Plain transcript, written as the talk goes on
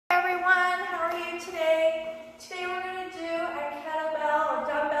today. Today we're going to do a kettlebell or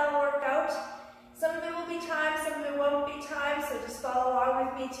dumbbell workout. Some of it will be timed, some of it won't be timed, so just follow along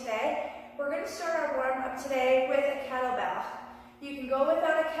with me today. We're going to start our warm-up today with a kettlebell. You can go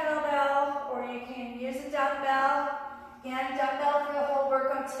without a kettlebell or you can use a dumbbell. Again, dumbbell for the whole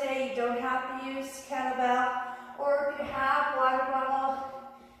workout today. You don't have to use kettlebell. Or if you have water bottle,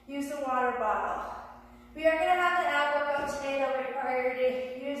 use the water bottle. We are going to have an ab workout today that will require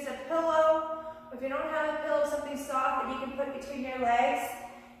you to use a pillow. If you don't have a pillow, something soft that you can put between your legs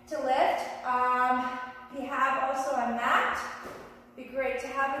to lift. We have also a mat. It'd be great to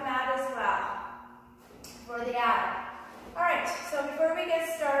have a mat as well for the ab. Alright, so before we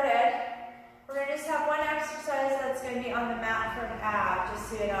get started, we're going to just have one exercise that's going to be on the mat for an ab,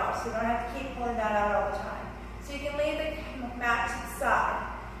 just so you know. So you don't have to keep pulling that out all the time. So you can leave the mat to the side.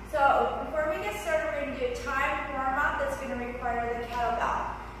 So before we get started, we're going to do a timed warm-up that's going to require the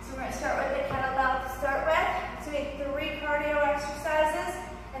kettlebell. So we're going to start with the kettlebell to start with. So we have 3 cardio exercises,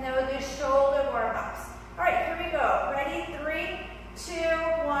 and then we'll do shoulder warm-ups. All right, here we go. Ready? 3, 2,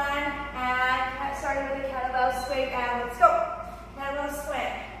 1, and starting with the kettlebell swing, and let's go. Kettlebell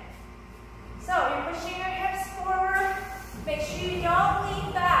swing. So you're pushing your hips forward. Make sure you don't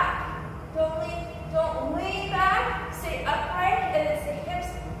lean back. Don't lean back. Stay upright, and it's the hips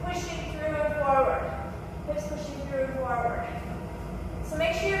pushing through and forward. Hips pushing through and forward. So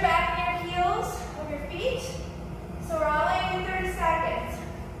make sure you're back in your heels of your feet. So we're all in 30 seconds.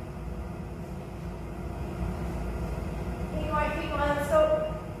 Keep going, let's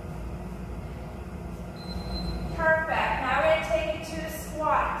go. Perfect. Now we're going to take it to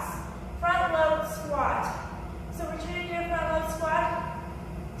squats. Front load squat. So we're going to do a front load squat.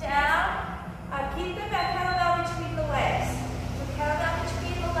 Down. Keep the kettlebell between the legs. So kettlebell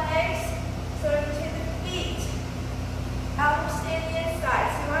between the legs. So into the feet. Elbows stay on the inside.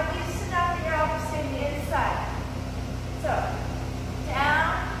 So you want to loosen up that your elbows stay on the inside. So down,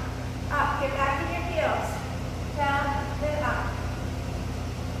 up. Get back in your heels. Down, then up.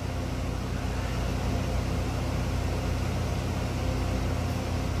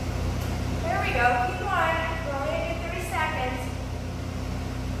 There we go. Keep going. We're only going to do 30 seconds.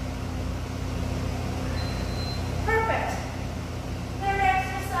 Perfect. Third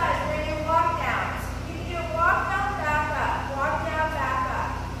exercise, we're going to do walk downs. You can do a walk down, back up. Walk down, back up.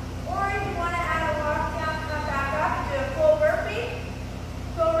 Or if you want to add a walk down, come back up and do a full burpee,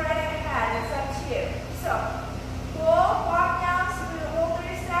 go right ahead. It's up to you. So, full walk down, so do the whole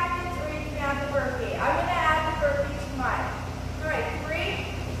 30 seconds, or you can add the burpee. I'm going to add the burpee to mine. All right, 3,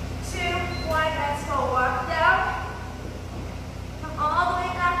 2, 1, let's go.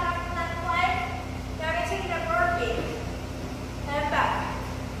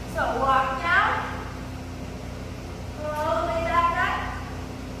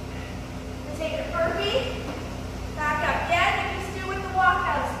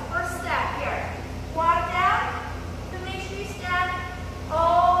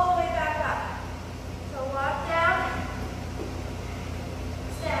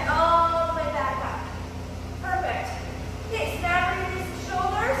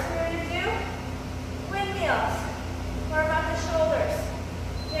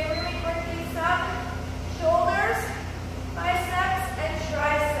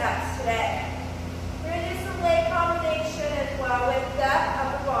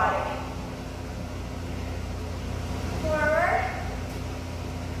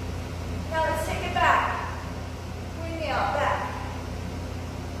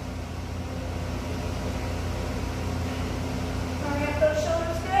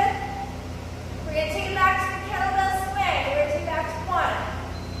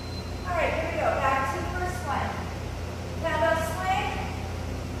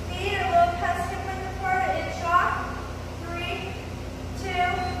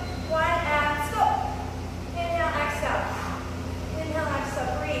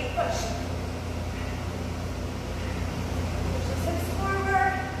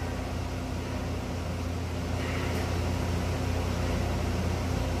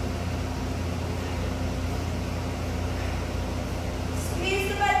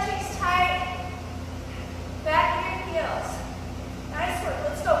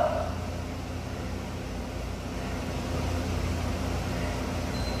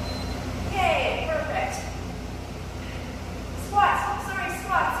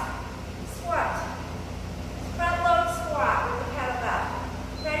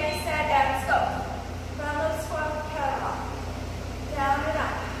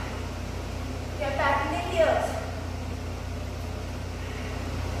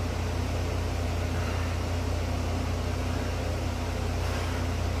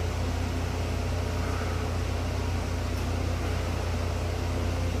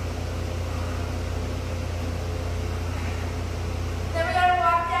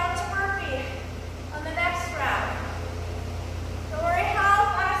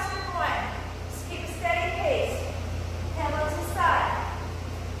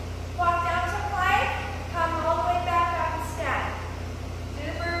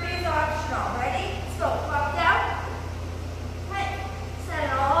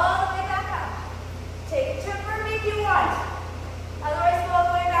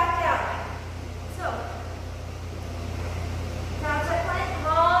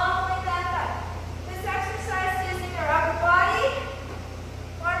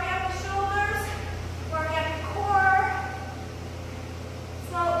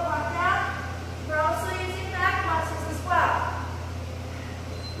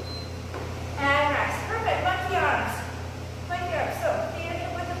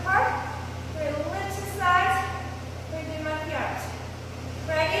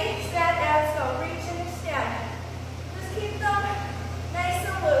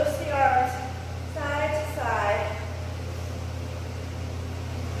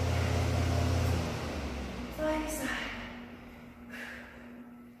 Other side.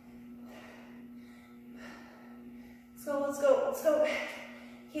 Let's go, let's go.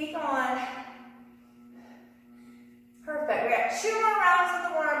 Keep going. Perfect. We got 2 more rounds of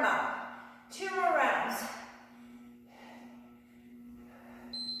the warm-up. 2 more rounds.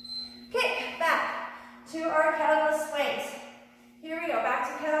 Okay, back to our kettlebell swings. Here we go. Back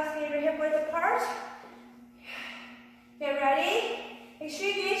to kettlebell, feet hip width apart. Get ready. Make sure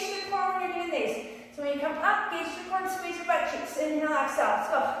you gauge the core when you're doing these. So when you come up, gauge the core and squeeze your butt cheeks. Inhale, exhale. Let's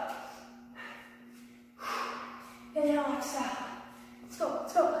go. Inhale, exhale. Let's go,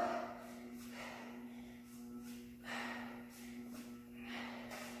 let's go.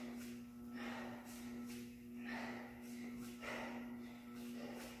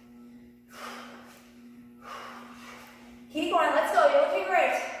 Keep going, let's go, you're looking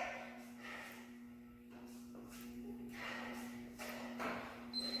great.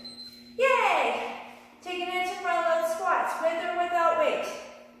 Yay! Taking it into front load squats, with or without weight.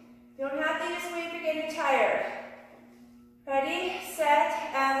 You don't have to just wait if you're getting tired. Ready, set,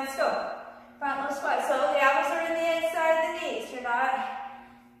 and let's go. Front load squat. So the elbows are in the inside of the knees. You're not.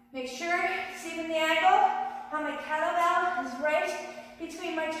 Make sure, see from the angle, how my kettlebell is right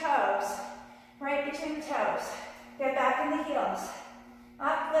between my toes. Right between the toes. Get back in the heels.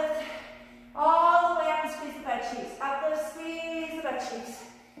 Uplift all the way up and squeeze the butt cheeks. Uplift, squeeze the butt cheeks.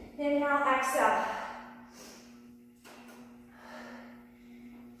 Inhale, exhale.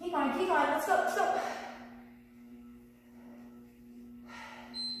 Keep going, let's go, let's go.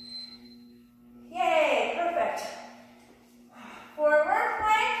 Yay, perfect. Forward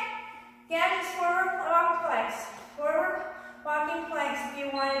plank. Again, just forward walk planks. Forward walking planks if you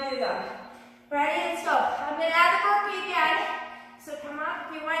want to do them. Ready, let's go. I'm going to add the burpee again. So come up,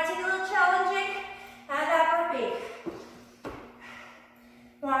 if you want to take a little challenging, add that burpee.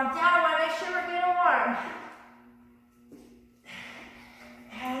 Warm down, I want to make sure we're getting warm.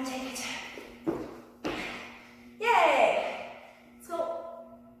 And take it. Yay! Let's go.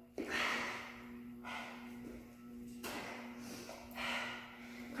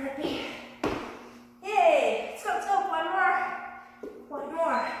 Burpee. Yay! Let's go, let's go. One more. One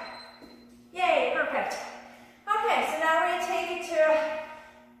more. Yay, perfect. Okay, so now we're going to take it to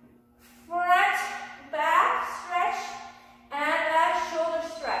front, back stretch, and that shoulder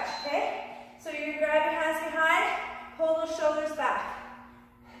stretch, okay? So you're going to grab your hands behind, pull those shoulders back.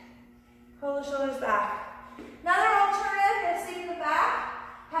 Pull the shoulders back. Another alternative is sitting in the back,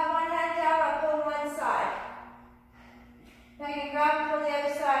 have one hand down while pulling one side. Now you can grab and pull the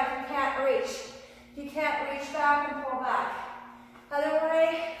other side if you can't reach. If you can't reach back and pull back. Other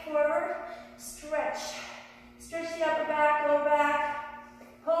way, forward, stretch. Stretch the upper back, lower back.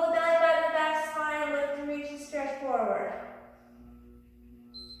 Pull the belly button, the back spine, lift and reach and stretch forward.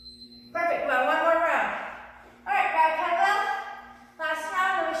 Perfect, well, one more round. All right, grab kettlebell. Last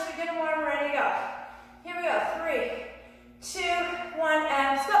round, and we should get warm, ready to go. Here we go, 3, 2, 1,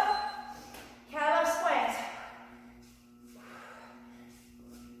 and let's go. Kettlebell swings.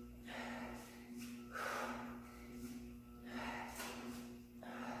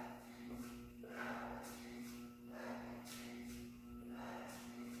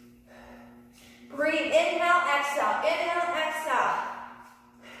 Breathe, inhale, exhale, inhale, exhale.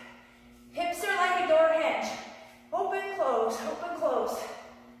 Hips are like a door hinge. Open, close, open, close.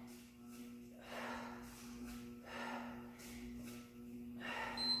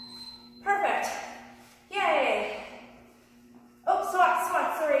 Perfect. Yay. Oh,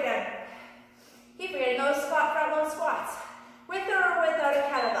 squats, sorry again. Keep forgetting those squat, front load squats. With or without a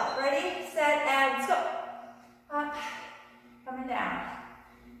kettlebell. Ready, set, and let's go. Up, coming down.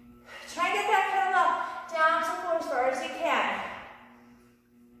 Try and get that kettlebell down to the floor as far as you can.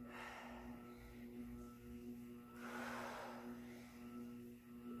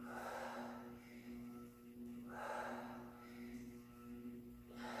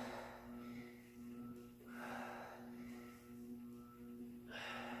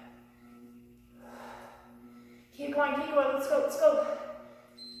 Keep going, let's go, let's go.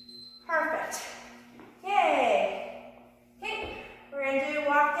 Perfect. Yay. Okay, we're going to do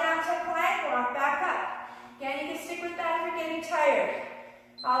walk down to plank, walk back up. Again, you can stick with that if you're getting tired.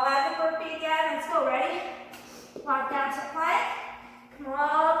 I'll add the burpee again, let's go, ready? Walk down to plank, come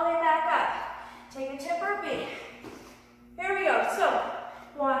all the way back up. Take it to burpee. Here we go, so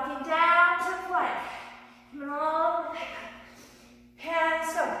walking down to plank, coming all the way back up.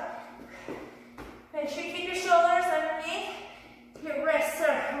 Hands up. Make sure you keep your shoulders underneath. Your wrists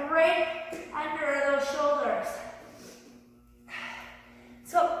are right under those shoulders.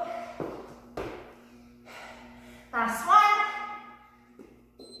 So, last one.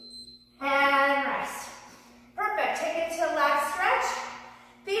 And rest.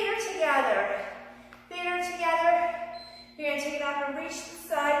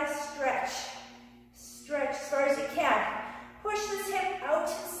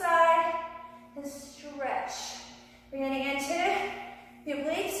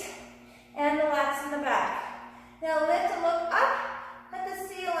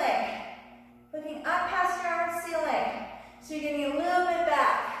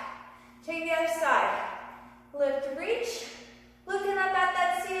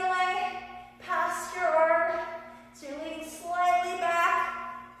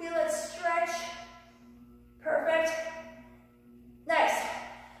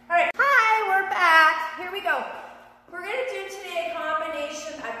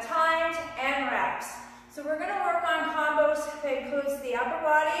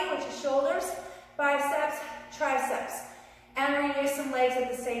 some legs at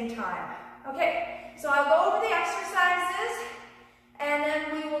the same time. Okay, so I'll go over the exercises, and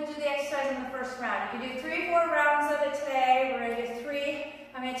then we will do the exercise in the first round. You can do 3 or 4 rounds of it today. We're going to do 3.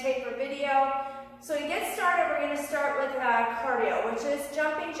 I'm going to take for video. So to get started, we're going to start with cardio, which is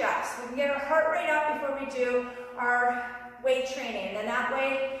jumping jacks. We can get our heart rate up before we do our weight training. And that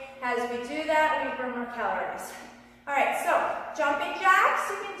way, as we do that, we burn more calories. All right, so jumping jacks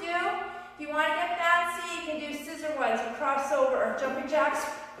you can do. If you want to get fancy, you can do scissor ones and cross over. Jumping jacks,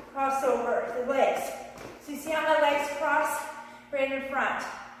 cross over the legs. So you see how my legs cross right in front.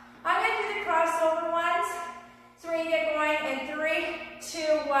 I'm going to do the crossover ones. So we're going to get going in 3,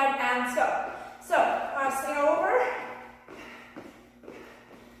 2, 1, and go. So, crossing over.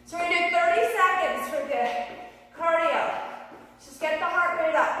 So we're going to do 30 seconds for the cardio. Just get the heart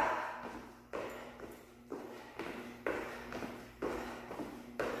rate up.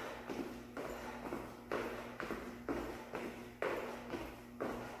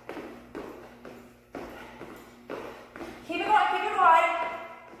 Keep it going, keep it going.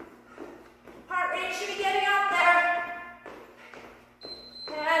 Heart rate should be getting up there.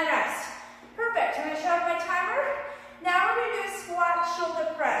 And rest. Perfect. I'm going to shut off my timer. Now we're going to do a squat shoulder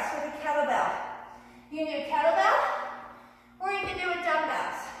press with a kettlebell. You can do a kettlebell, or you can do it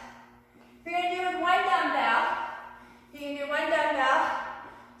dumbbells. If you're going to do it with one dumbbell, you can do one dumbbell,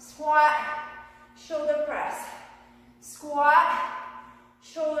 squat, shoulder press. Squat,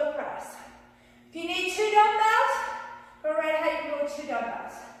 shoulder press. If you need 2 dumbbells, go right ahead, you can go with 2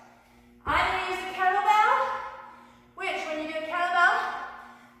 dumbbells. I'm going to use a kettlebell, which when you do a kettlebell,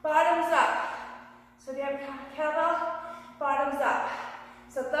 bottoms up. So if you have a kettlebell, bottoms up.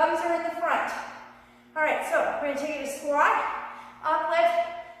 So thumbs are in the front. All right, so we're going to take it to squat, uplift,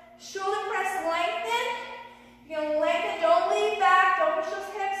 shoulder press, lengthen. You're going to lengthen, don't lean back, don't push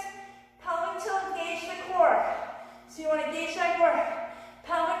those hips. Pelvic tilt, engage the core. So you want to engage that core.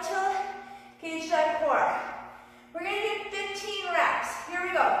 Pelvic tilt, engage that core. We're going to do 15 reps. Here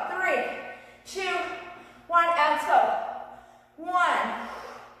we go. 3, 2, 1, and go. 1.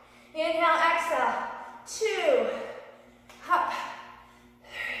 Inhale, exhale. 2. Up. 3.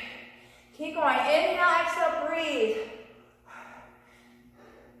 Keep going. Inhale, exhale, breathe.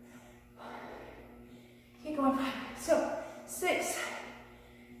 Keep going. 5. So 6.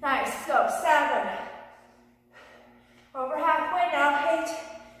 Nice. Go. 7. Over halfway now. 8.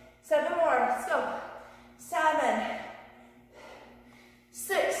 7 more. Let's go. 7.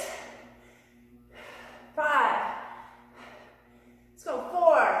 6. 5. Let's go.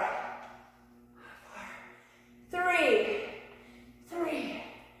 4. 3.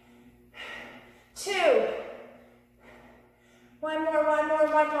 2. One more.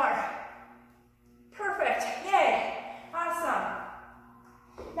 Perfect. Yay. Awesome.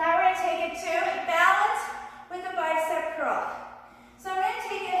 Now we're going to take it to balance with a bicep curl. So I'm going to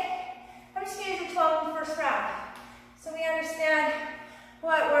take it, I'm just going to use a 12 in the first round so we understand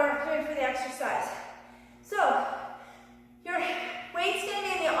what we're doing for the exercise. So your weight's going to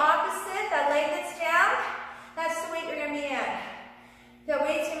be in the opposite, that leg that's down, that's the weight you're going to be in. The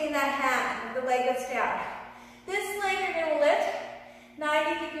weight's going to be in that hand, the leg that's down. This leg you're going to lift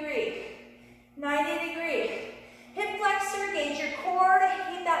 90 degree. 90 degree. Hip flexor, engage your core to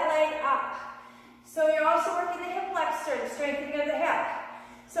keep that leg up. So you're also working the hip flexor, the strengthening of the hip.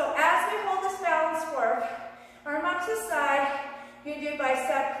 So as we hold this balance work, arm up to the side, you can do a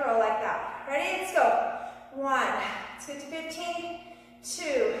bicep curl like that. Ready? Let's go. 1. Let's get to 15.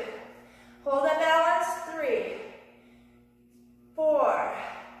 2. Hold that balance. 3. 4.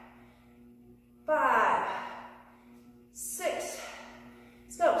 5. 6.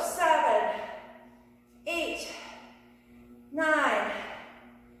 Let's go. 7. 8. 9.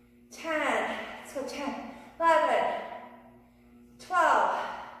 10. Let's go. 10. 11. 12.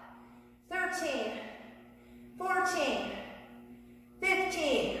 13. 14.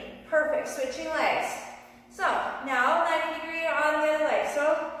 15. Perfect. Switching legs. So now 90 degree on the other leg.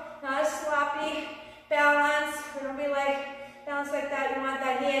 So not a sloppy balance. We don't be like balance like that. You want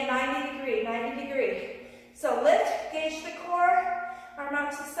that knee at 90 degree. 90 degree. So lift, gauge the core, arm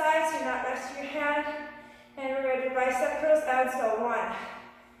out to the side so you're not resting your hand. And we're going to do bicep curls down. So 1.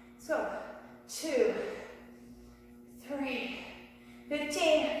 So 2. 3.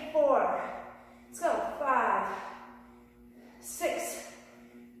 15. 4. Let's go. 5. 6.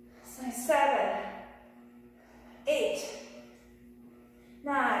 7. 8.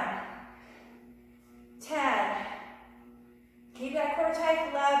 9. 10. Keep that core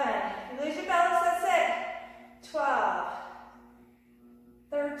tight. 11. If you lose your balance, that's it. 12.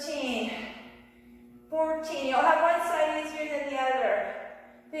 13. 14. You'll have one side easier than the other.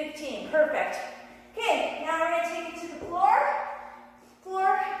 15. Perfect. Okay, now we're going to take it to the floor.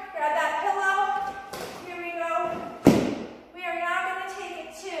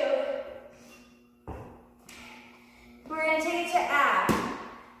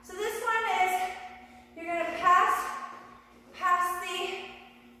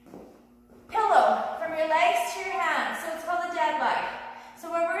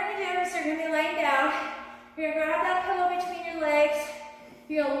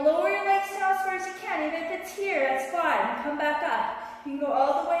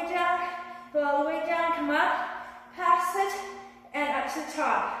 all the way down, go all the way down, come up, pass it, and up to the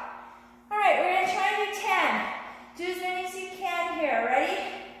top. All right, we're gonna try and do 10. Do as many as you can here. Ready?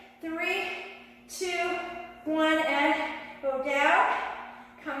 3, 2, 1, and go down,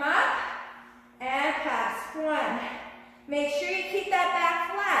 come up, and pass. 1. Make sure you keep that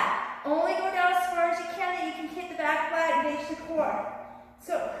back flat. Only go down as far as you can, that you can keep the back flat, engage the core.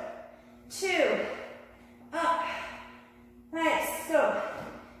 So, 2, up. Nice. So,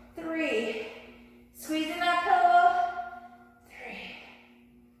 3. Squeeze in that pillow. 3.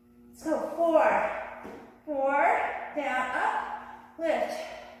 Let's go. 4. 4. Down, up, lift.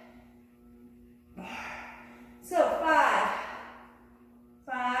 So, 5.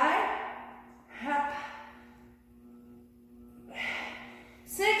 5. Up.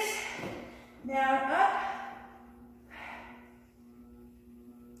 6. Down, up.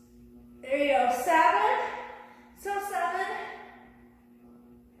 There you go. 7. So 7.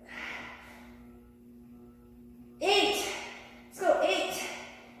 8. Let's go. 8.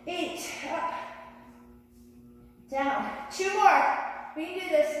 8. Up. Down. 2 more. We can do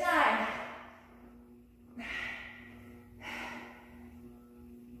this. 9.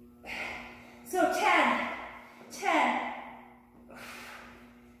 So 10. 10.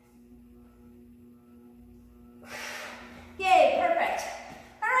 Yay, perfect.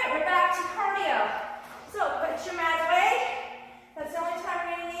 All right, we're back to cardio. So put your mat away. That's the only time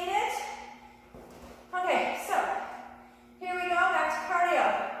we're going to need it. Okay, so here we go, back to cardio.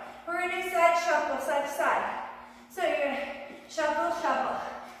 We're going to do side shuffle, side to side. So you're going to shuffle, shuffle.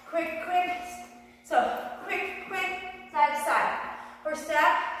 Quick, quick. So quick, quick, side to side. Or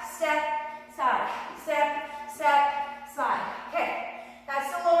step, step, side. Step, step, side. Okay,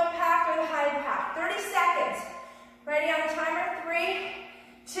 that's the low impact or the high impact. 30 seconds. Ready on the timer? 3,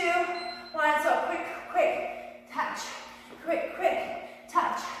 2, 1. So quick, quick, touch. Quick, quick,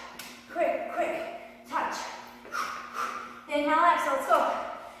 touch. Quick, quick, touch. Inhale, exhale. Let's go.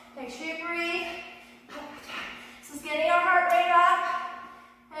 Make sure you breathe. This is getting our heart rate up.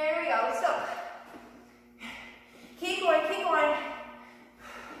 There we go. Let's go. Keep going, keep going.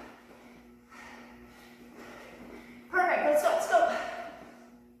 Perfect. Let's go, let's go.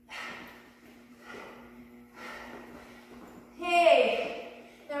 Hey,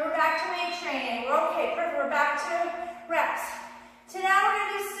 then we're back to weight training. We're okay, perfect. We're back to reps. So now we're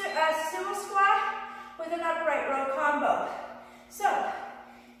going to do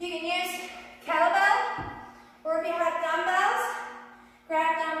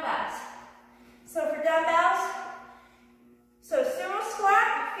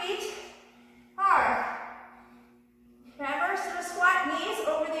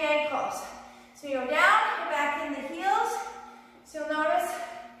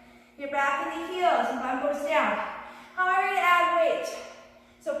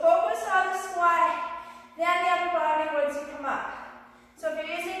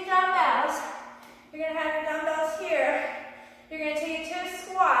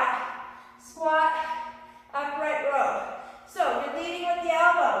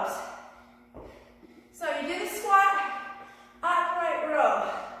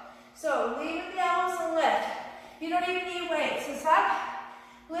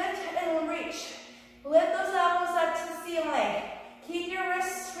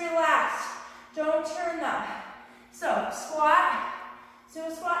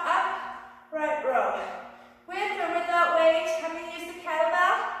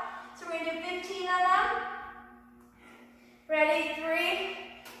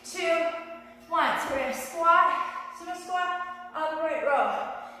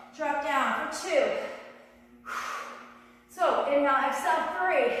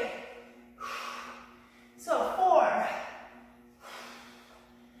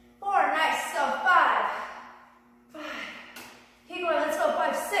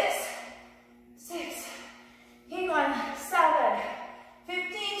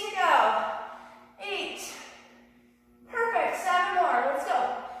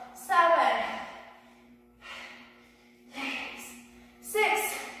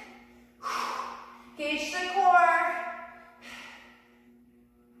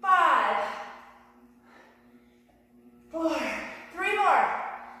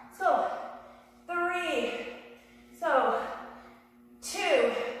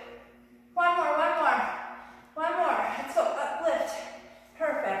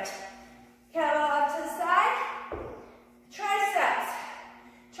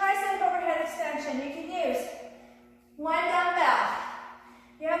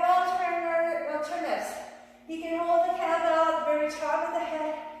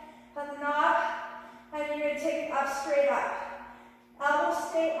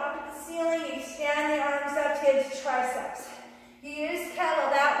stay up at the ceiling. You extend the arms out to get into triceps. You use kettle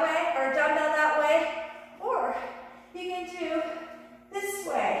that way, or dumbbell that way, or you can do this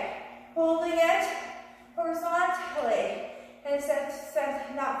way, holding it horizontally instead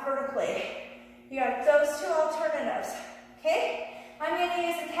not vertically. You got those two alternatives, okay? I'm going to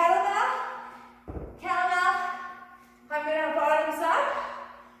use the kettlebell. I'm going to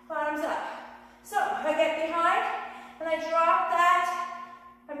bottoms up. So I get behind and I drop that.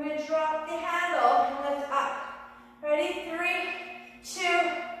 I'm going to drop the handle and lift up. Ready? 3, 2,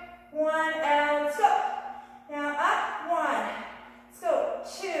 1, and let's go. Now up, 1. Let's go.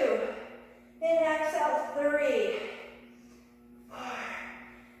 2. Then exhale, 3. 4.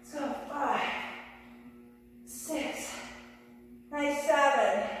 Let's go. 5. 6. Nice.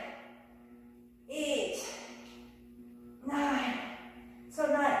 7. 8. 9. So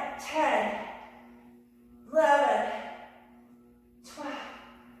 9, 10, 11, 12,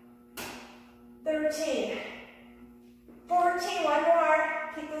 13, 14, one more.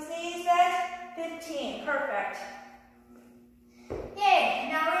 Keep those knees bent. 15, perfect. Yay,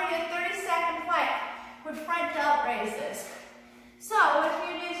 now we're going to do a 30-second plank with front delt raises. So what you're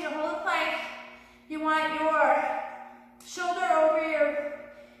going to do is you hold the plank. You want your shoulder over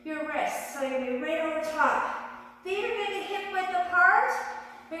your wrist. So you're going to be right over top. Feet are going to be hip width apart.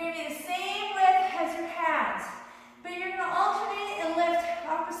 They're going to be the same width as your hands. But you're going to alternate and lift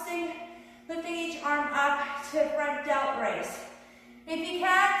lifting each arm up to front delt raise. If you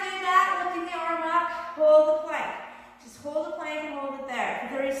can't do that, lifting the arm up, hold the plank. Just hold the plank and hold it there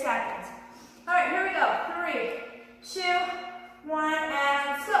for 30 seconds. All right, here we go. 3, 2, 1, and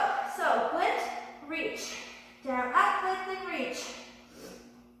let's go. So lift, reach. Down, up, lift, and reach.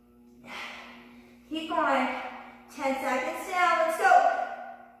 Keep going. 10 seconds down, let's go.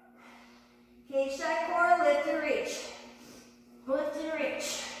 Engage that core, lift and reach. Lift and reach.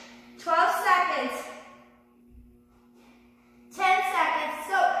 12 seconds. 10 seconds,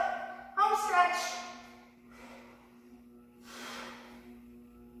 go. Home stretch.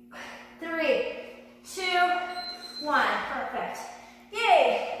 3, 2, 1, perfect. Yay.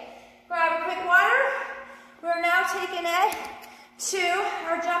 Grab a quick water. We're now taking it to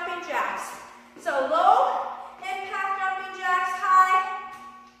our jumping jacks. So low impact jumping jacks, high.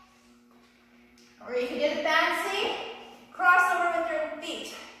 Or you can do the fancy crossover with your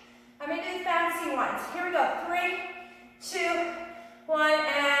feet. I'm going to do the fancy ones. Here we go. 3, 2, 1, and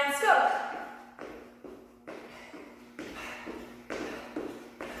let's go.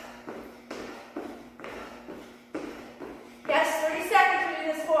 Yes, 30 seconds to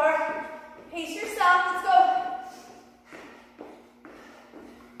do this for. Pace yourself. Let's go.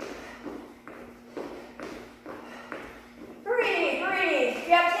 Breathe, breathe. If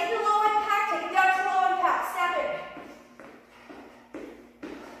you have to take the low impact, take it down to low impact. Step it.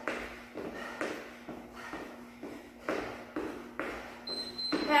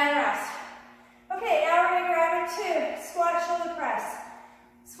 And rest. Okay, now we're going to grab it to squat shoulder press.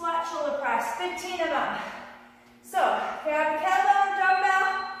 Squat shoulder press, 15 of them. So, grab a kettlebell or dumbbell.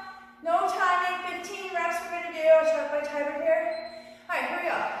 No timing, 15 reps we're going to do. I'll check my timer here. All right, here we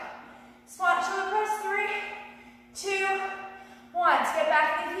go. Squat shoulder press, 3, 2, 1. Let's get back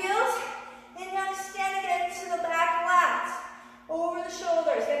to the heels. Inhale, stand again to the back lats. Over the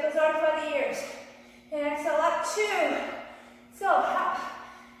shoulders. Get those arms by the ears. And exhale up. 2. Let's go. Up.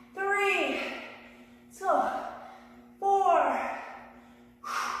 3. Let's go. 4.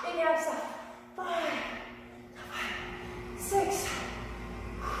 Inhale, exhale. 5. 6.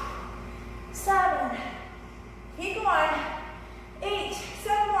 7. Keep going. 8.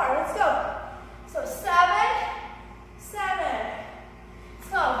 7 more. Let's go. So 7. 7. Let's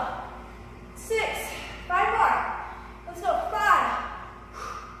go. 6. 5 more. Let's go. 5.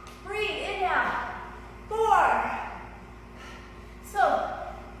 Breathe. Inhale. 4. So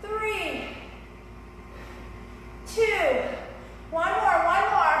 3. 2. 1 more. 1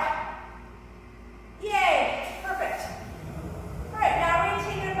 more. Yay. Perfect. All right. Now we're going to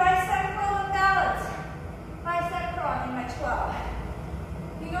take a bicep curl with balance. Bicep curl. I think my 12.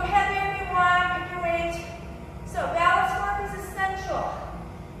 You can go heavier if you want. Pick your weight. So balance work is essential.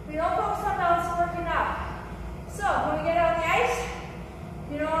 We don't focus on balance work enough. So when we get on the ice,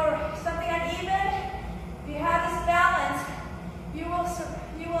 you know, something uneven, if you have this balance, you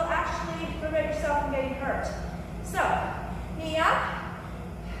will actually prevent yourself from getting hurt. So knee up,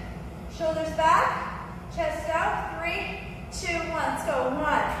 shoulders back, chest out. 3, 2, 1. Let's go. 1.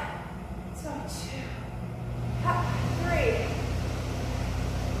 Let's go. 2. Up. 3.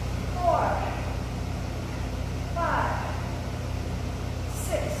 4. 5,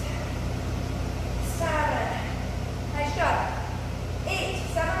 6, 7, nice job. 8,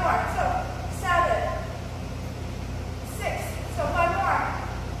 7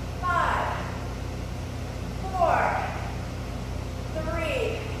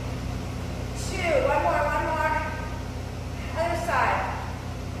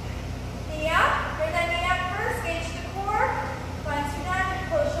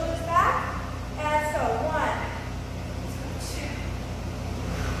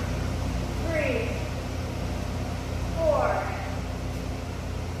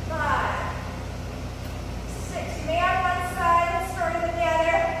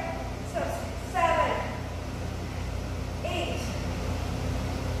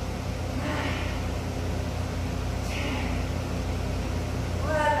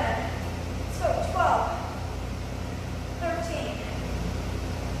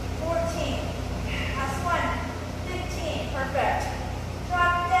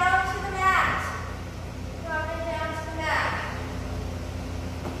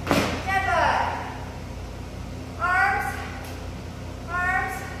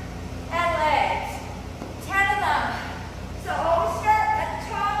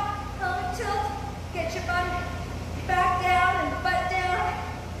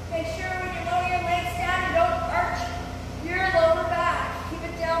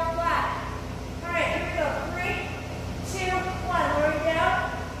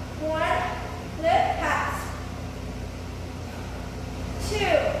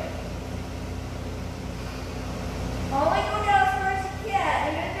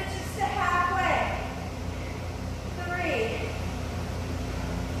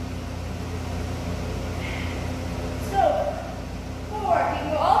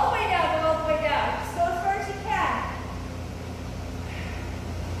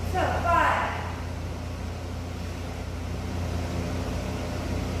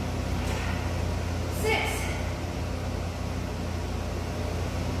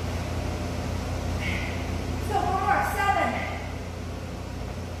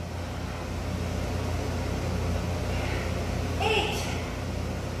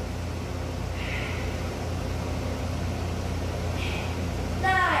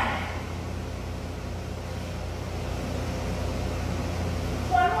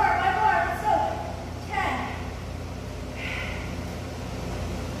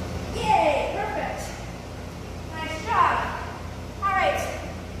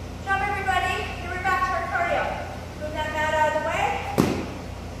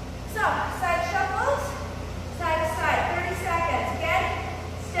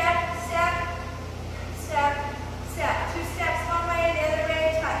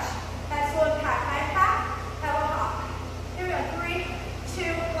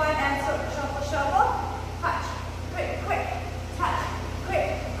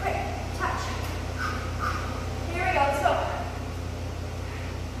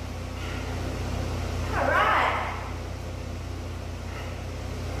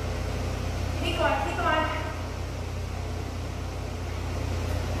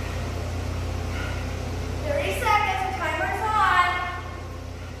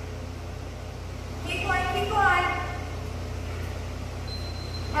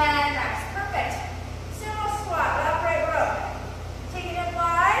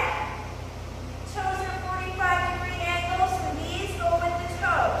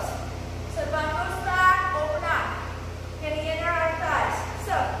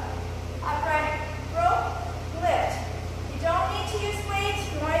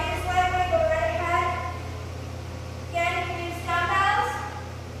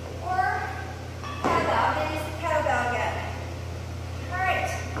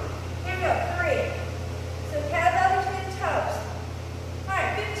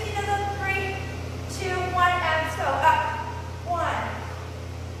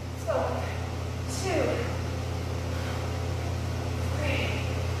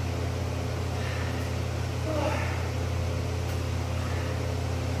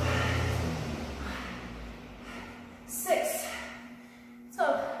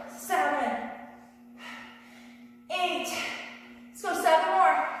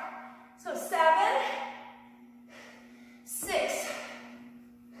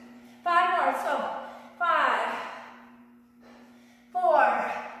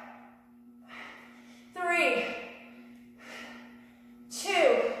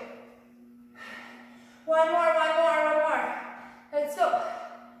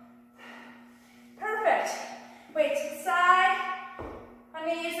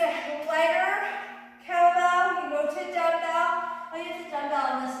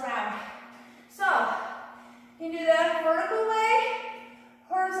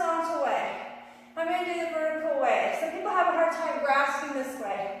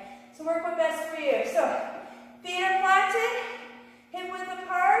 So feet are planted, hip width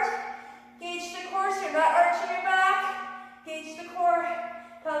apart. Gauge the core so you're not arching your back. Gauge the core.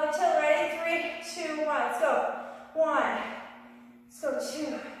 Pelvic tilt, ready? 3, 2, 1. Let's go. 1. Let's go.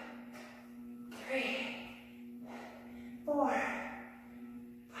 2, 3, 4,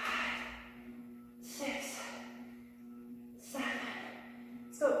 5, 6, 7.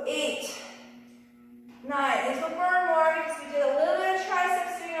 Let's go. 8, 9. This will burn more because we did a little bit of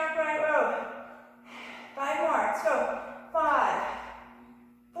triceps doing our right row. 5 more. Let's go. 5,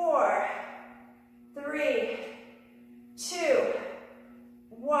 4, 3, 2,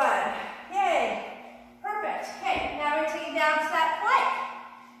 1. Yay. Perfect. Okay, now we're taking down to that plank.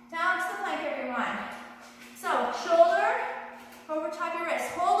 Down to the plank, everyone. So, shoulder over top of your wrist.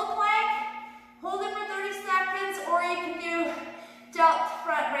 Hold the plank. Hold it for 30 seconds, or you can do delt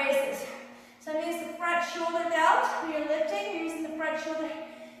front raises. So I'm using the front shoulder delt. When you're lifting, you're using the front shoulder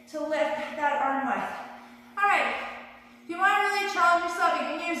to lift that arm width. All right. If you want to really challenge yourself, you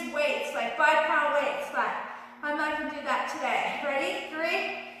can use weights, like 5-pound weights, but I'm not going to do that today. Ready?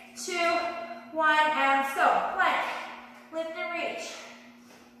 3, 2, 1, and so. Plank. Lift and reach.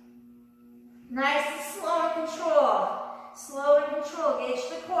 Nice and slow and control. Slow and control. Gauge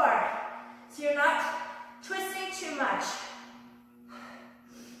the core. So you're not twisting too much.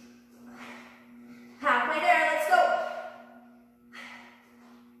 Halfway there, let's go.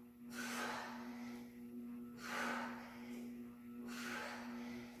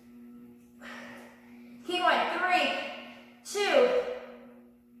 Keep going. 3, 2,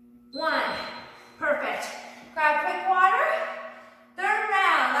 1. Perfect. Grab quick water. Third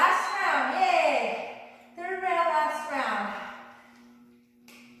round, last round. Yay. Third round, last round.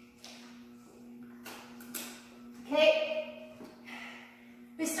 Okay.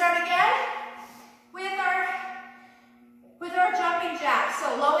 We start again with our jumping jack.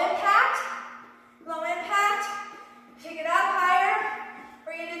 So low impact, take it up higher.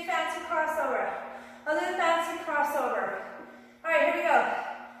 We're going to do fancy crossover. I'll do the fancy crossover. All right, here we go.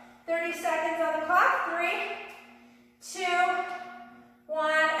 30 seconds on the clock. 3, 2,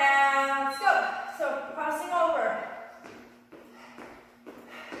 1, and let's go. So crossing over.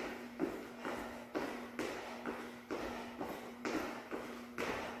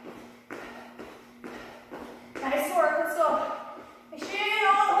 Nice work, let's go. Make sure you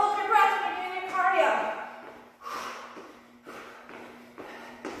don't hold your breath when you're doing your cardio.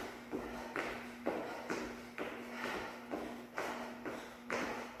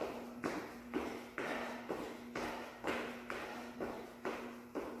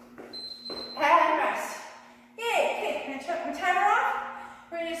 And rest. Yay, okay, I'm gonna turn my timer off.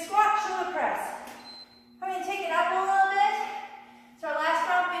 We're gonna do squat, shoulder press. I'm gonna take it up a little bit. It's our last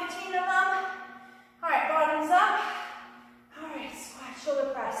round, 15 of them. All right, bottoms up. All right, squat, shoulder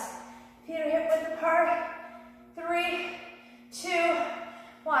press. Feet are hip width apart. 3, 2,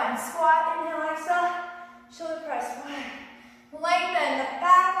 1. Squat, inhale, exhale. Shoulder press. 1. Lengthen the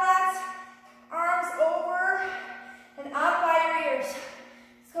back lats. Arms over and up by your ears.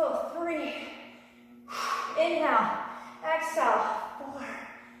 Let's go. 3. Inhale. Exhale. 4.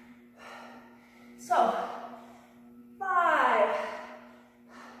 So, 5.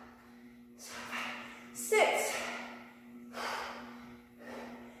 6,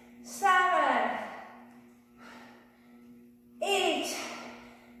 7, 8,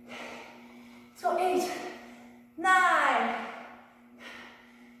 so 8, 9,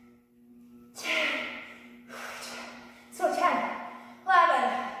 10, so 10,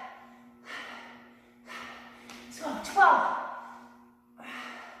 11, so 12,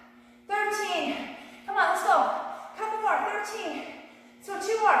 13, come on, let's go, couple more, 13, so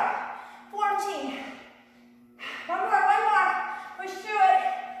 2 more, 14, one more, push through it,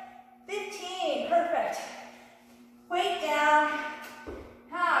 15, perfect, weight down.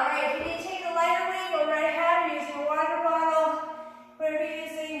 All right, if you need to take the lighter weight, go right ahead. You're using a water bottle, whatever you're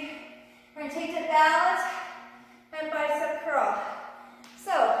using. We're going to take the balance and bicep curl.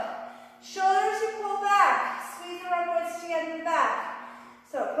 So, shoulders you pull back, squeeze the rhomboids together in the back.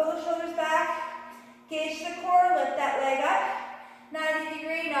 So, pull the shoulders back, gauge the core, lift that leg up, 90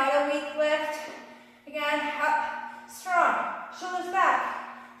 degree, not a weak lift. Again, up, strong, shoulders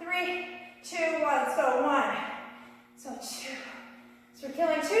back, 3, 2, 1, let's go, 1, so 2, so we're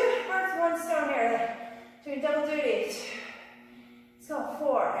killing 2 birds, 1 stone here, like doing double duty, 2, let's go,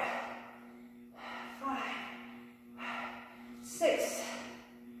 4, 5, 6,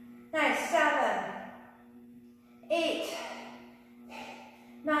 nice, 7, 8,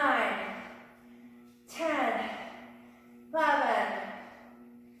 9, 10, 11,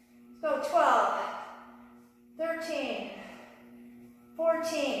 let's go, 12, 13,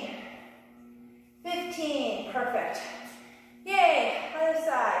 14, 15, Perfect. Yay, other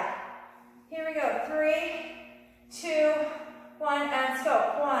side. Here we go. 3, 2, 1, and let's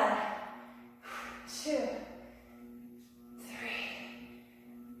go. 1, 2, 3,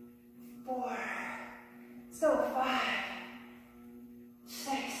 4. So 5,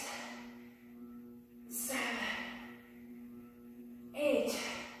 6, 7, 8.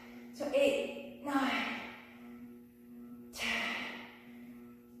 So 8, 9, 10,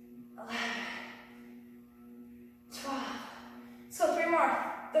 11, 12. So 3 more.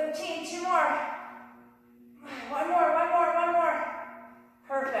 13, 2 more. One more, one more, one more.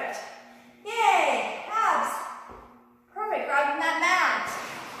 Perfect. Yay, abs. Perfect, grabbing that mat.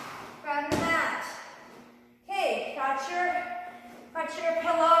 Grabbing the mat. Okay, got your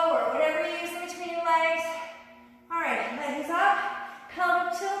pillow or whatever you use in between your legs. All right, legs up,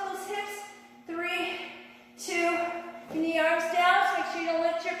 pelvic tilt, those hips. 3, 2, knee arms down, so make sure you don't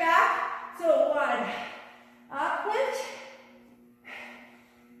lift your back. So 1, up, lift.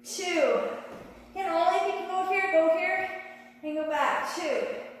 2, and only if you can go here, and go back. 2,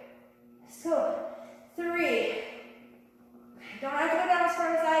 let's go. 3, don't have to go down as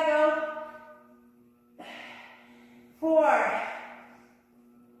far as I go. 4,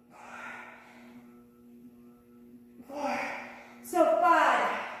 4, so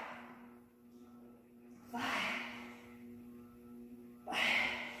 5, 5,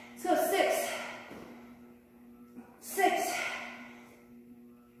 so 6, 6,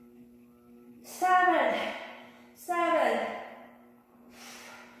 7, 7,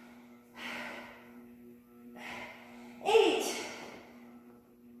 8,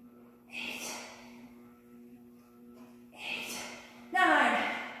 8, 9,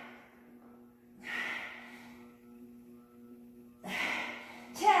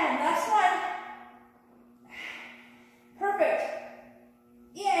 10. Last one. Perfect.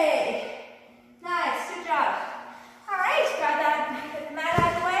 Yay. Nice. Good job. All right. Grab that mat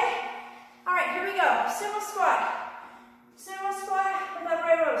out of the way. All right. Here we go. Sumo squat. Sumo squat with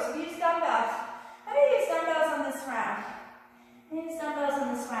upright rows. Use dumbbells. I'm going to use dumbbells on this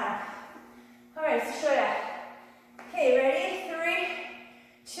round. All right. So show ya. Okay. Ready? 3,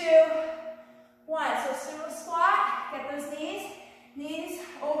 2, 1. So sumo squat. Get those knees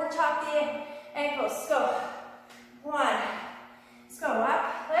over top the ankles. Let's go. 1. Let's go.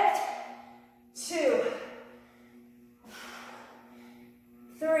 Up. Lift. 2.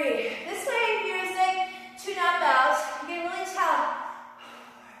 3. This way you're using 2 dumbbells. You can really tell.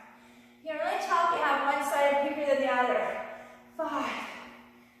 You can really tell if you have one side bigger than the other. 5.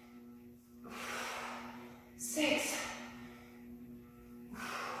 6.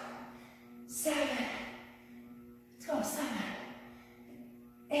 7. Let's go. 7.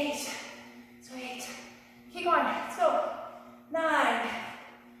 8. So 8. Keep going. Let's go. 9.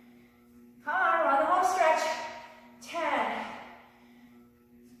 Come on, we're on the home stretch. 10.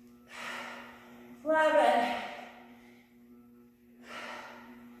 11.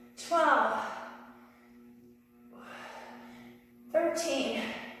 12. 13.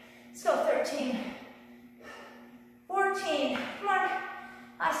 Let's go. 13. 14. Come on.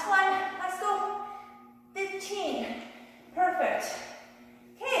 Last one. Let's go. 15. Perfect.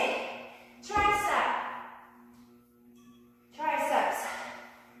 Okay. Triceps.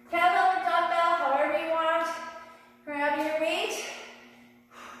 Kettlebell or dumbbell, however you want. Grab your weight.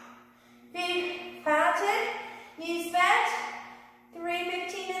 Feet planted. Knees bent. 3,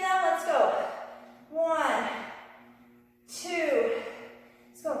 15 in them. Let's go. 1, 2.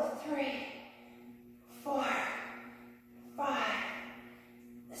 Let's go. 3, 4, 5,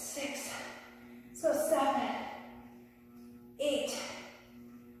 6. Let's go. 7, 8,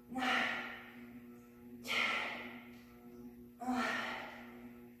 9, 10, 11,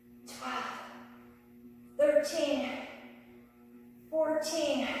 12, 13,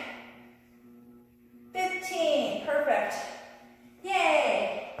 14, 15. Perfect.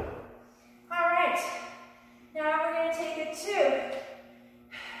 Yay. All right. Now we're going to take it to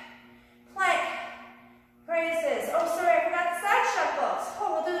plank raises. Oh, sorry, I forgot the side shuffles. Oh,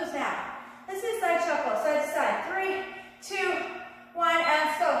 we'll do this now. Let's do side shuffle, side to side. 3, 2, 1, and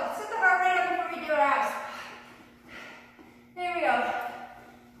let's go. Set the heart rate up before we do our abs. There we go.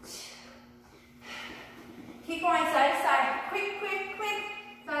 Keep going side to side. Quick, quick, quick.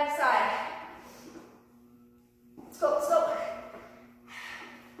 Side to side. Let's go, let's go.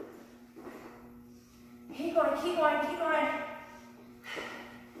 Keep going, keep going, keep going.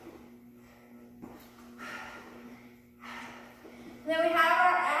 And then we have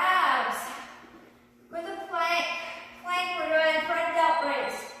our abs. With a plank. We're doing front delt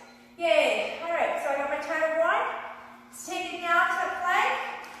raise. Yay. All right, so I got my timer going. Let's take it down to a plank.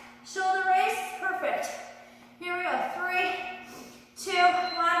 Shoulder raise. Perfect.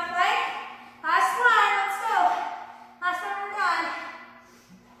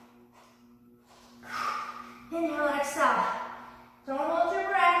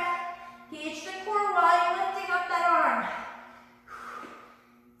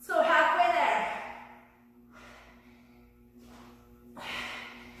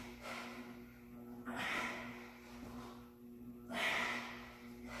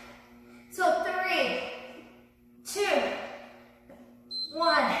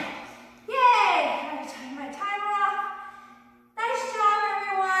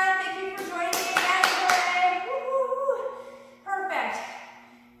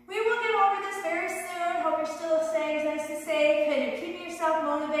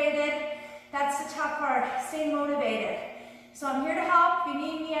 So I'm here to help. If you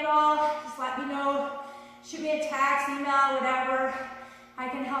need me at all, just let me know. Shoot me a text, email, whatever. I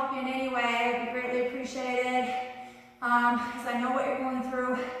can help you in any way. It would be greatly appreciated. Because I know what you're going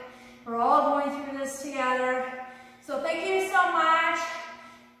through. We're all going through this together. So thank you so much.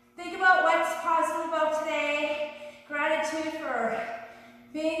 Think about what's positive about today. Gratitude for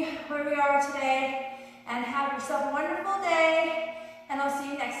being where we are today. And have yourself a wonderful day.